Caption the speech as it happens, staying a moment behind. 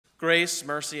Grace,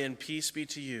 mercy, and peace be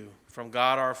to you from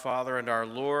God our Father and our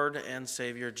Lord and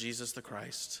Savior, Jesus the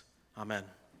Christ. Amen.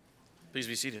 Please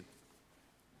be seated.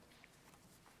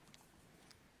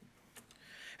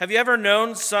 Have you ever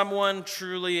known someone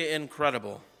truly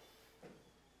incredible?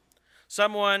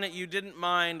 Someone you didn't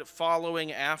mind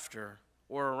following after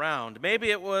or around? Maybe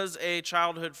it was a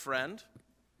childhood friend,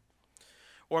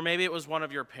 or maybe it was one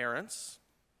of your parents.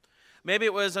 Maybe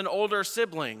it was an older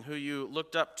sibling who you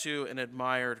looked up to and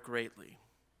admired greatly.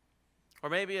 Or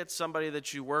maybe it's somebody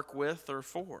that you work with or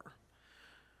for.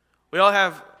 We all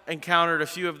have encountered a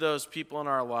few of those people in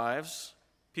our lives,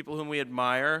 people whom we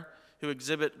admire, who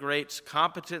exhibit great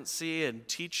competency in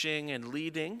teaching and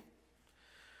leading.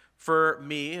 For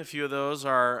me, a few of those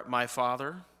are my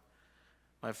father.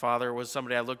 My father was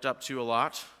somebody I looked up to a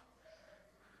lot,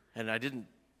 and I didn't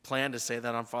plan to say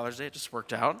that on Father's Day, it just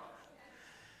worked out.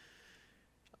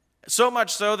 So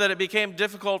much so that it became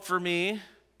difficult for me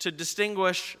to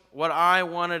distinguish what I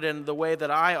wanted and the way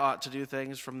that I ought to do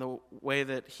things from the way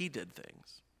that he did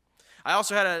things. I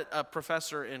also had a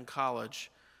professor in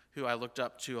college who I looked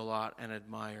up to a lot and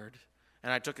admired,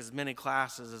 and I took as many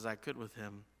classes as I could with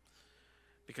him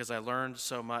because I learned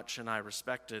so much and I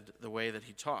respected the way that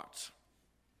he taught.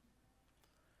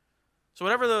 So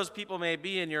whatever those people may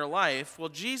be in your life, well,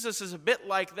 Jesus is a bit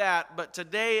like that, but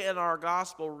today in our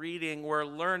gospel reading, we're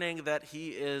learning that he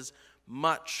is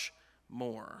much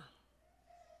more.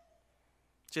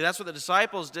 See, that's what the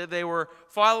disciples did. They were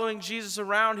following Jesus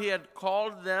around. He had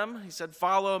called them. He said,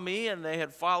 "Follow me," and they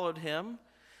had followed him,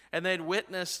 and they'd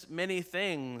witnessed many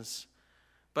things.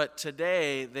 But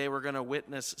today, they were going to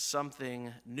witness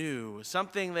something new,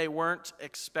 something they weren't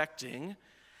expecting.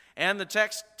 And the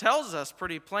text tells us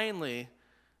pretty plainly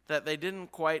that they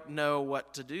didn't quite know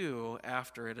what to do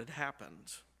after it had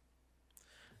happened.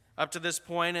 Up to this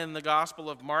point in the Gospel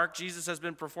of Mark, Jesus has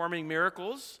been performing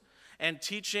miracles and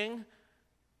teaching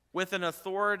with an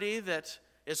authority that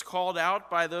is called out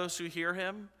by those who hear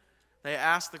him. They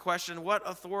ask the question, what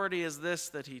authority is this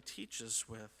that he teaches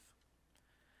with?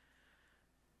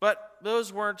 But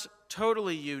those weren't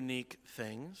totally unique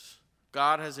things.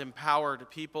 God has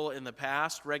empowered people in the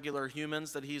past, regular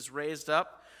humans that he's raised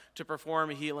up to perform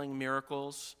healing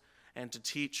miracles and to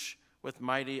teach with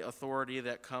mighty authority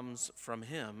that comes from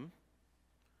him.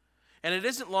 And it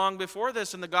isn't long before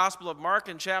this in the Gospel of Mark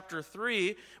in chapter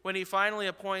 3 when he finally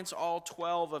appoints all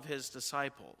 12 of his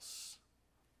disciples.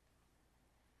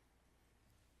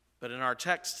 But in our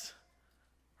text,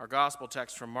 our gospel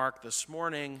text from Mark this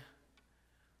morning,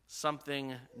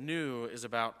 something new is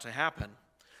about to happen.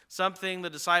 Something the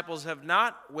disciples have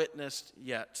not witnessed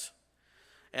yet.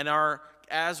 And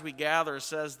as we gather,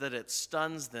 says that it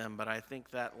stuns them, but I think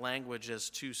that language is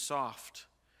too soft.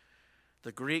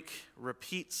 The Greek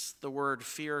repeats the word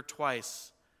fear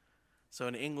twice. So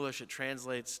in English, it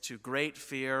translates to great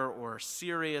fear or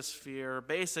serious fear.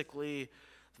 Basically,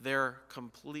 they're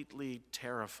completely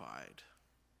terrified.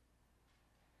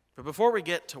 But before we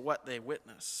get to what they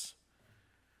witness,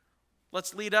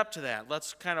 let's lead up to that.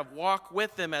 Let's kind of walk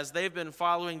with them as they've been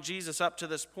following Jesus up to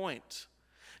this point.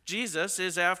 Jesus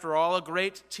is, after all, a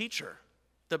great teacher,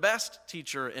 the best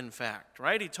teacher, in fact,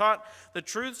 right? He taught the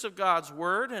truths of God's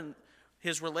word and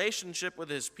his relationship with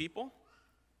his people,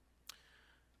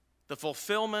 the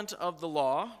fulfillment of the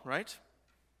law, right?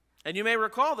 And you may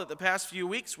recall that the past few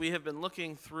weeks we have been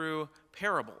looking through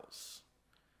parables.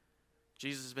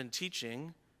 Jesus has been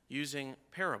teaching using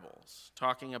parables,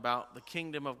 talking about the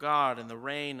kingdom of God and the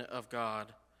reign of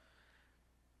God.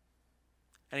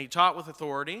 And he taught with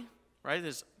authority, right?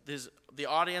 The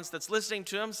audience that's listening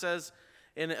to him says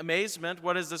in amazement,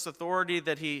 what is this authority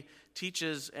that he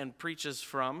teaches and preaches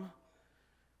from?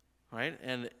 Right?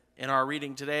 And in our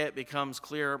reading today, it becomes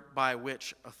clear by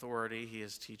which authority he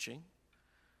is teaching.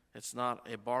 It's not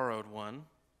a borrowed one.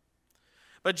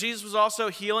 But Jesus was also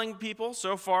healing people.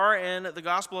 So far in the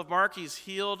Gospel of Mark, he's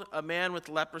healed a man with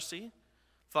leprosy,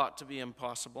 thought to be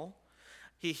impossible.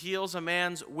 He heals a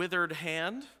man's withered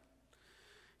hand.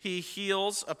 He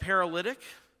heals a paralytic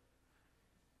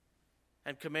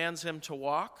and commands him to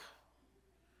walk.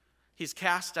 He's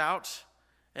cast out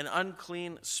an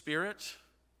unclean spirit,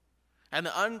 and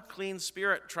the unclean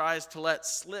spirit tries to let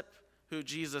slip who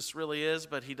Jesus really is,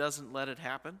 but he doesn't let it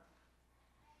happen.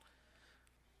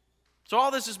 So all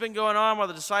this has been going on while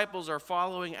the disciples are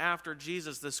following after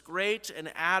Jesus, this great and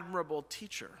admirable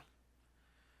teacher.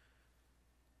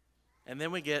 And then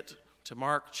we get to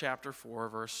Mark chapter 4,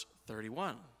 verse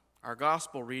 31, our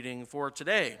gospel reading for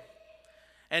today.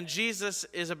 And Jesus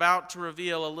is about to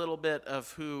reveal a little bit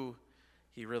of who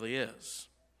he really is.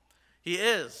 He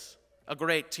is a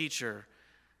great teacher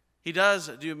He does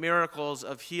do miracles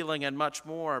of healing and much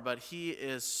more, but he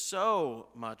is so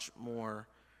much more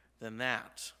than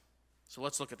that. So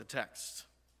let's look at the text.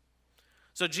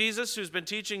 So Jesus, who's been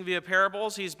teaching via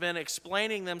parables, he's been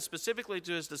explaining them specifically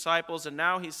to his disciples, and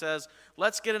now he says,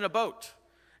 let's get in a boat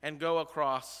and go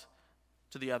across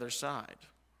to the other side.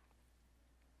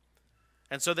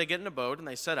 And so they get in a boat and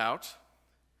they set out,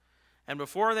 and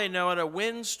before they know it, a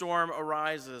windstorm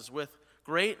arises with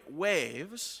great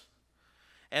waves.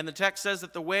 And the text says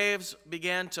that the waves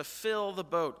began to fill the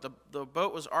boat. The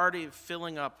boat was already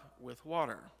filling up with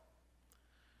water.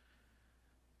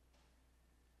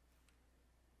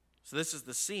 So this is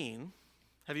the scene.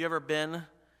 Have you ever been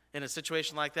in a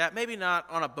situation like that? Maybe not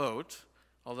on a boat,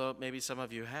 although maybe some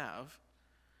of you have.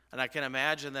 And I can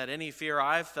imagine that any fear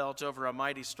I've felt over a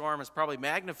mighty storm is probably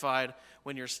magnified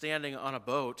when you're standing on a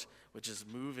boat, which is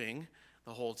moving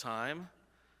the whole time.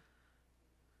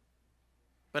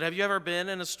 But have you ever been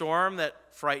in a storm that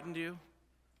frightened you?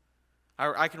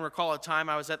 I can recall a time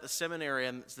I was at the seminary,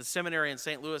 and the seminary in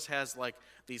St. Louis has like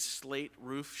these slate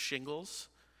roof shingles.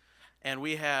 And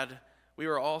we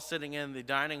were all sitting in the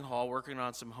dining hall working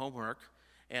on some homework,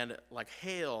 and like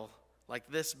hail, like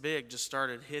this big, just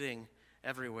started hitting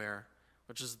everywhere,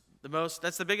 which is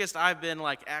that's the biggest I've been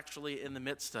like actually in the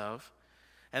midst of.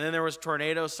 And then there was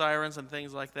tornado sirens and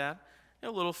things like that.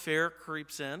 A little fear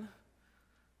creeps in.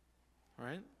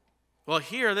 Right? Well,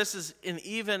 here, this is an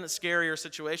even scarier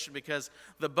situation because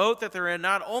the boat that they're in,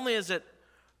 not only is it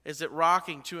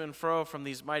rocking to and fro from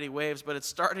these mighty waves, but it's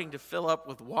starting to fill up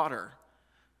with water.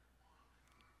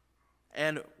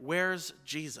 And where's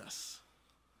Jesus?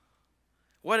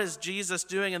 What is Jesus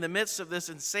doing in the midst of this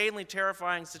insanely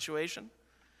terrifying situation?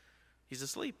 He's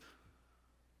asleep.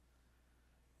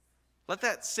 Let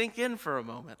that sink in for a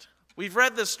moment. We've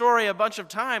read this story a bunch of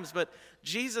times, but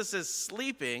Jesus is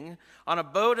sleeping on a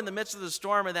boat in the midst of the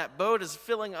storm, and that boat is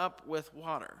filling up with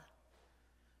water.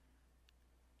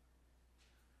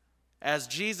 As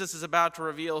Jesus is about to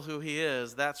reveal who he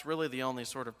is, that's really the only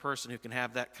sort of person who can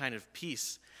have that kind of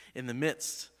peace in the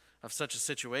midst of such a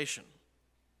situation.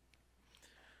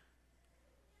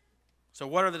 So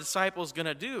what are the disciples going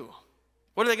to do?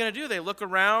 What are they going to do? They look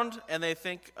around and they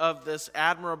think of this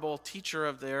admirable teacher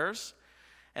of theirs,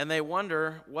 and they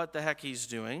wonder what the heck he's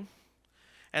doing.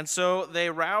 And so they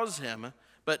rouse him,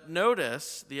 but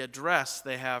notice the address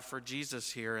they have for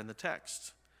Jesus here in the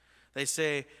text. They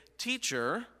say,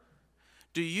 "Teacher,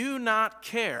 do you not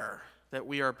care that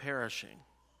we are perishing?"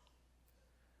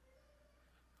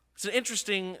 It's an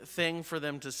interesting thing for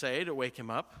them to say to wake him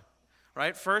up,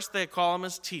 right? First, they call him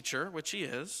as teacher, which he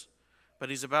is, but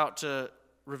he's about to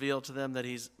reveal to them that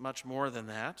he's much more than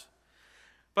that.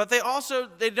 But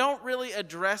they don't really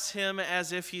address him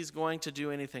as if he's going to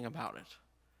do anything about it,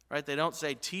 right? They don't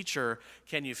say, "Teacher,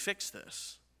 can you fix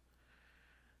this?"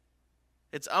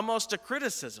 It's almost a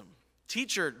criticism.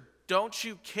 "Teacher, don't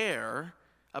you care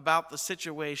about the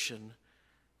situation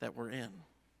that we're in?"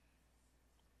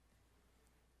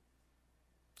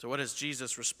 So what is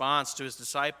Jesus' response to his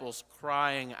disciples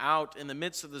crying out in the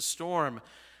midst of the storm?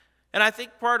 And I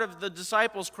think part of the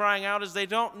disciples crying out is they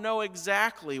don't know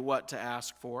exactly what to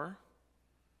ask for.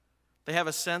 They have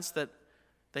a sense that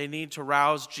they need to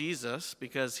rouse Jesus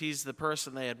because he's the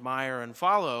person they admire and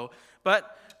follow,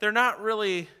 but they're not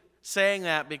really saying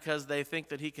that because they think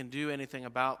that he can do anything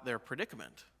about their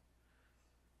predicament.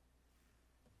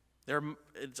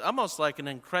 It's almost like an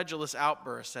incredulous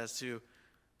outburst as to,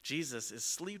 Jesus is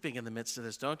sleeping in the midst of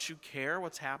this. Don't you care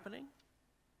what's happening?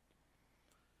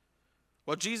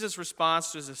 Well, Jesus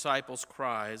responds to his disciples'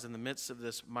 cries in the midst of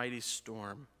this mighty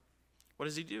storm. What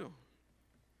does he do?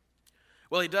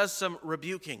 Well, he does some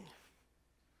rebuking.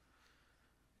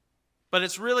 But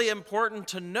it's really important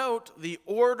to note the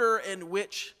order in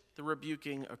which the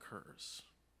rebuking occurs.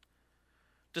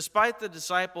 Despite the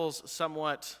disciples'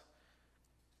 somewhat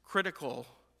critical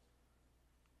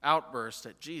outburst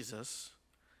at Jesus,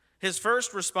 his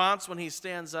first response when he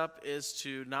stands up is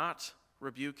to not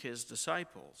rebuke his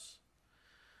disciples,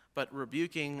 but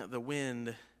rebuking the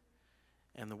wind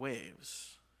and the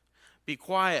waves. "Be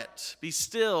quiet, be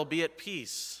still, be at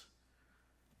peace,"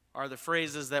 are the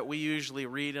phrases that we usually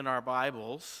read in our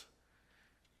Bibles.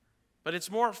 But it's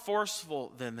more forceful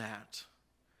than that.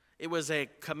 It was a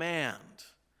command.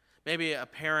 Maybe a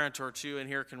parent or two in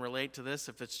here can relate to this.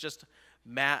 If it's just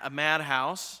a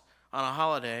madhouse on a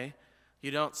holiday,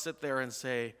 you don't sit there and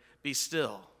say, "Be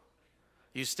still."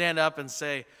 You stand up and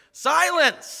say,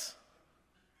 "Silence!"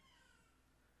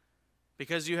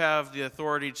 Because you have the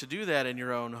authority to do that in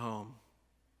your own home.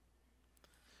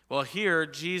 Well, here,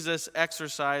 Jesus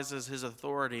exercises his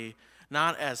authority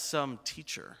not as some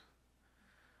teacher,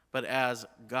 but as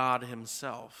God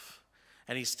himself.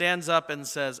 And he stands up and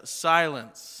says,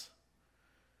 "Silence."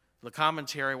 One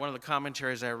of the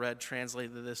commentaries I read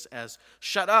translated this as,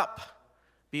 "Shut up,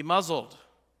 be muzzled."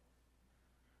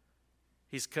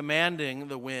 He's commanding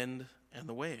the wind and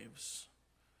the waves.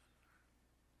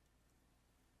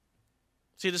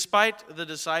 See, despite the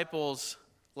disciples'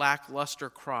 lackluster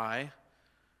cry,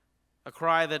 a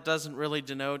cry that doesn't really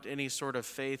denote any sort of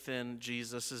faith in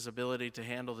Jesus' ability to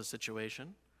handle the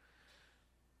situation,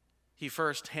 he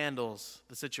first handles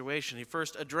the situation. He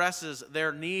first addresses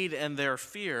their need and their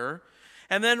fear.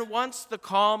 And then once the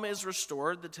calm is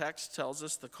restored, the text tells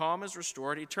us the calm is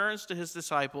restored, he turns to his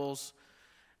disciples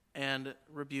and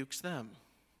rebukes them.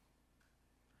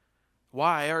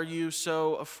 "Why are you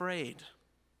so afraid?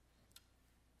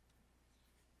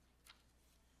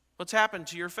 What's happened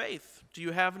to your faith? Do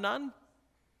you have none?"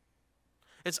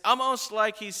 It's almost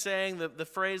like he's saying, the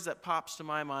phrase that pops to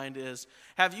my mind is,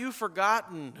 "Have you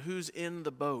forgotten who's in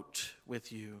the boat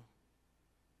with you?"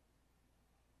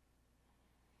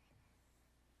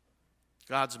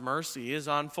 God's mercy is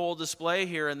on full display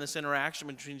here in this interaction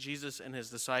between Jesus and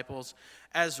his disciples,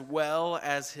 as well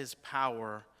as his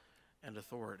power and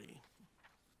authority.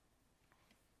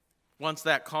 Once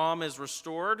that calm is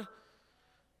restored,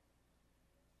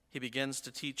 he begins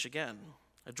to teach again,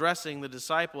 addressing the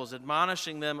disciples,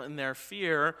 admonishing them in their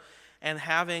fear, and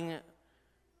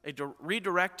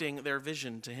redirecting their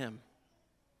vision to him.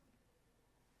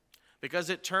 Because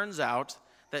it turns out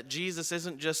that Jesus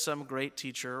isn't just some great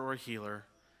teacher or healer.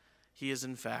 He is,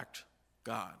 in fact,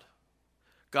 God.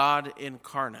 God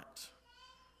incarnate.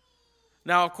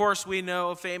 Now, of course, we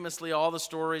know famously all the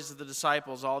stories of the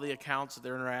disciples, all the accounts of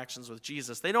their interactions with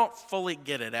Jesus. They don't fully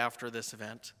get it after this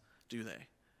event, do they?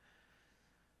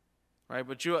 Right?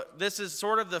 But this is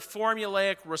sort of the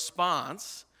formulaic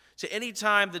response to any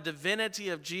time the divinity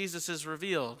of Jesus is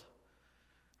revealed.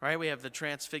 Right? We have the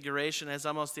transfiguration as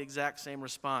almost the exact same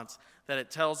response, that it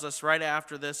tells us right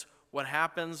after this what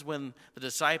happens when the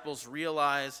disciples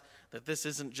realize that this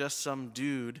isn't just some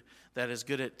dude that is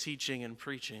good at teaching and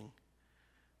preaching.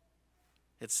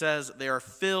 It says they are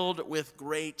filled with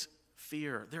great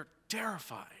fear. They're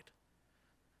terrified.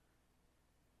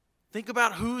 Think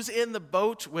about who's in the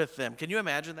boat with them. Can you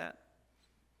imagine that?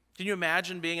 Can you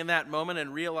imagine being in that moment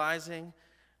and realizing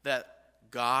that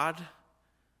God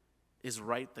is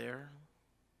right there?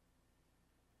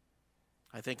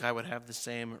 I think I would have the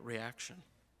same reaction.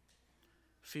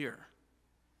 Fear.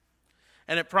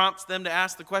 And it prompts them to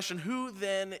ask the question, who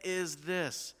then is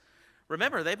this?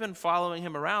 Remember, they've been following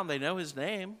him around. They know his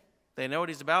name. They know what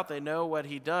he's about. They know what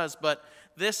he does. But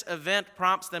this event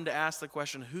prompts them to ask the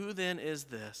question, who then is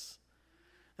this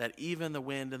that even the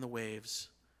wind and the waves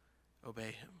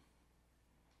obey him?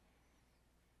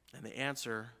 And the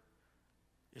answer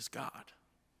is God.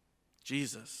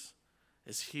 Jesus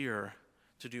is here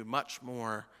to do much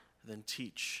more than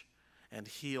teach and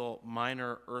heal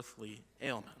minor earthly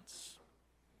ailments.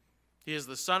 He is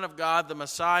the Son of God, the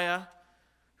Messiah,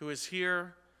 who is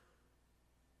here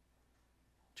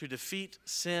to defeat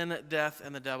sin, death,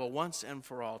 and the devil once and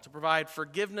for all, to provide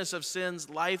forgiveness of sins,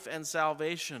 life, and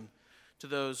salvation to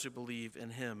those who believe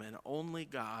in him. And only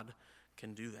God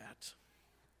can do that.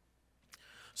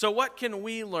 So what can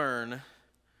we learn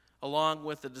along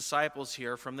with the disciples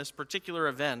here from this particular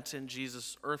event in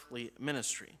Jesus' earthly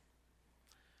ministry?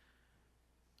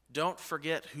 Don't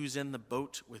forget who's in the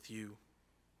boat with you.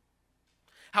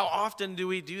 How often do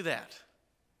we do that?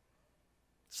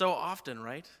 So often,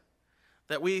 right?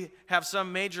 That we have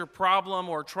some major problem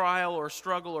or trial or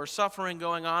struggle or suffering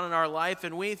going on in our life,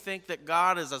 and we think that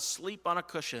God is asleep on a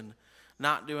cushion,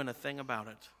 not doing a thing about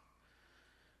it.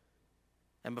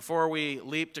 And before we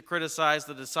leap to criticize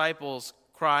the disciples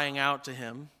crying out to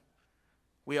him,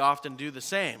 we often do the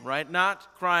same, right?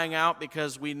 Not crying out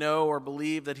because we know or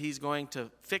believe that he's going to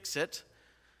fix it,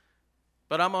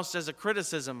 but almost as a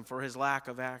criticism for his lack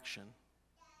of action.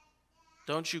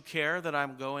 Don't you care that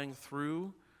I'm going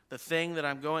through the thing that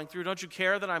I'm going through? Don't you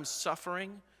care that I'm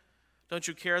suffering? Don't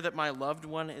you care that my loved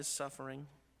one is suffering?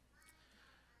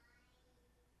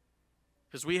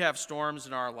 Because we have storms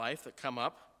in our life that come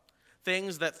up,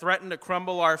 things that threaten to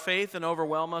crumble our faith and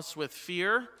overwhelm us with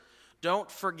fear.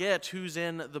 Don't forget who's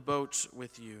in the boat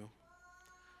with you.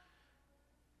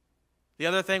 The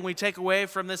other thing we take away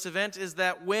from this event is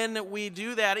that when we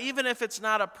do that, even if it's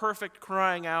not a perfect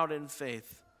crying out in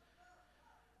faith,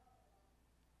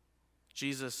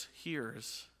 Jesus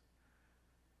hears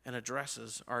and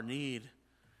addresses our need.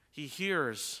 He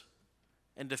hears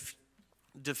and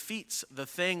defeats the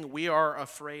thing we are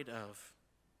afraid of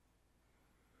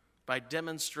by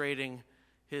demonstrating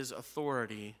his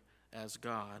authority as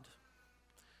God.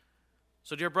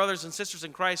 So, dear brothers and sisters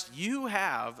in Christ, you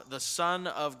have the Son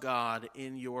of God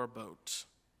in your boat.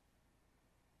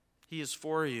 He is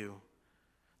for you.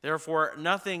 Therefore,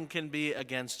 nothing can be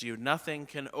against you. Nothing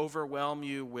can overwhelm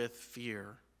you with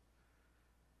fear.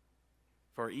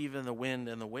 For even the wind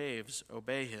and the waves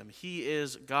obey him. He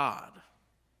is God.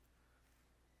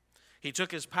 He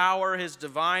took his power, his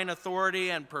divine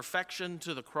authority, and perfection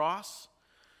to the cross.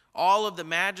 All of the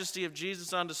majesty of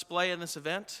Jesus on display in this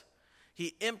event.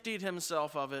 He emptied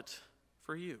himself of it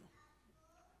for you.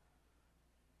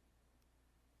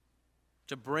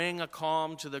 To bring a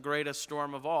calm to the greatest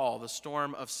storm of all, the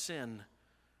storm of sin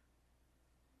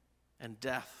and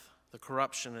death, the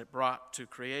corruption it brought to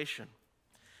creation.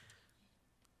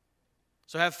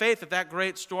 So have faith that that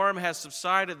great storm has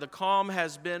subsided, the calm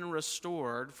has been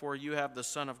restored, for you have the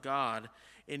Son of God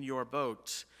in your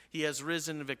boat. He has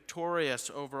risen victorious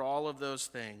over all of those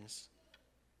things.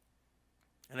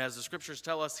 And as the scriptures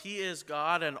tell us, he is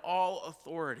God, and all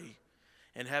authority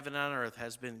in heaven and on earth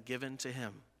has been given to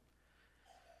him.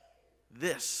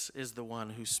 This is the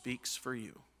one who speaks for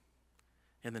you.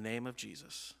 In the name of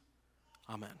Jesus,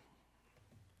 amen.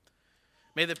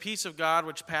 May the peace of God,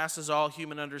 which passes all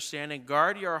human understanding,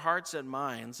 guard your hearts and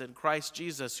minds in Christ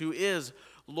Jesus, who is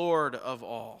Lord of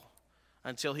all,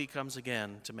 until he comes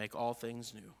again to make all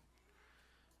things new.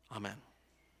 Amen.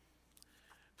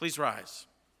 Please rise.